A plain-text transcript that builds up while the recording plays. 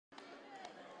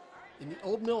In the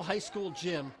Old Mill High School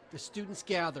gym, the students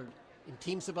gathered in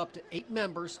teams of up to 8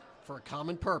 members for a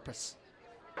common purpose.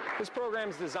 This program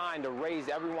is designed to raise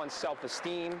everyone's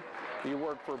self-esteem. You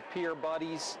work for peer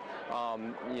buddies.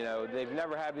 They've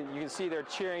never had, you can see they're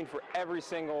cheering for every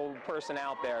single person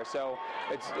out there. So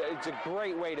it's a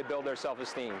great way to build their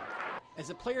self-esteem.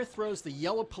 As a player throws the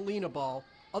yellow Polina ball,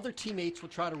 other teammates will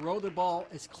try to roll their ball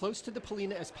as close to the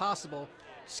Polina as possible,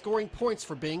 scoring points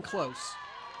for being close.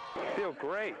 I feel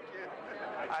great.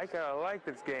 I kind of like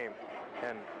this game,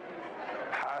 and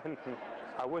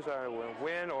I wish I would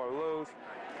win or lose.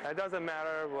 It doesn't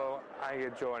matter. Well, I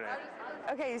enjoy it.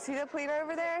 Okay, you see the Polina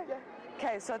over there? Yeah.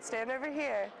 Okay, so let's stand over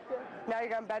here. Yeah. Now you're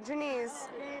going to bend your knees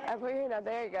and put your hand out.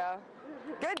 There you go.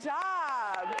 Good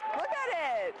job. Look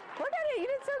at it. Look at it. You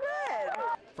did so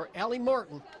good. For Allie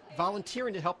Martin,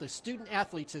 volunteering to help the student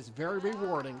athletes is very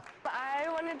rewarding. I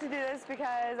wanted to do this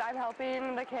because I'm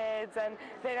helping the kids, and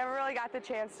they never really got the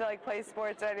chance to play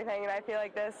sports or anything, and I feel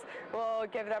like this will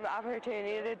give them the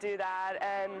opportunity to do that,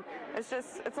 and it's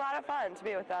a lot of fun to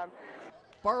be with them.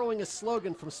 Borrowing a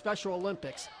slogan from Special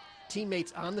Olympics,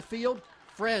 teammates on the field,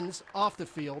 friends off the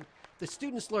field, the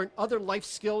students learn other life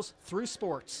skills through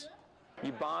sports.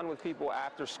 You bond with people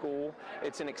after school.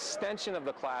 It's an extension of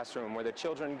the classroom where the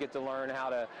children get to learn how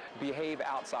to behave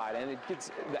outside, and it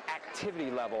gets the activity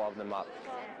level of them up.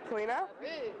 Polina?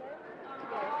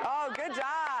 Oh, good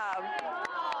job.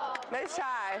 Nice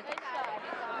try.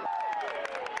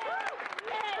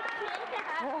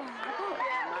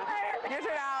 Your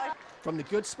turn, Alex. From the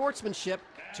good sportsmanship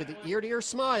to the ear-to-ear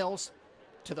smiles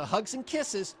to the hugs and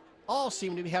kisses, all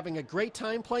seem to be having a great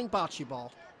time playing bocce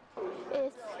ball.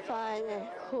 It's fun and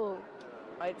cool.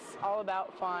 It's all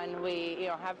about fun. We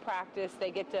have practice.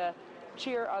 They get to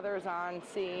cheer others on,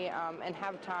 see, and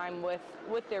have time with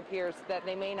their peers that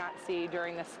they may not see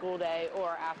during the school day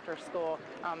or after school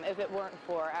if it weren't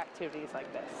for activities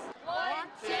like this. 1,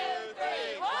 2, 3,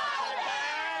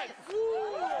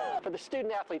 For the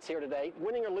student athletes here today,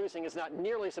 winning or losing is not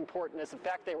nearly as important as the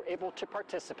fact they were able to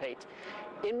participate.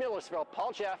 In Millersville,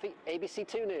 Paul Jaffe, ABC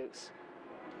 2 News.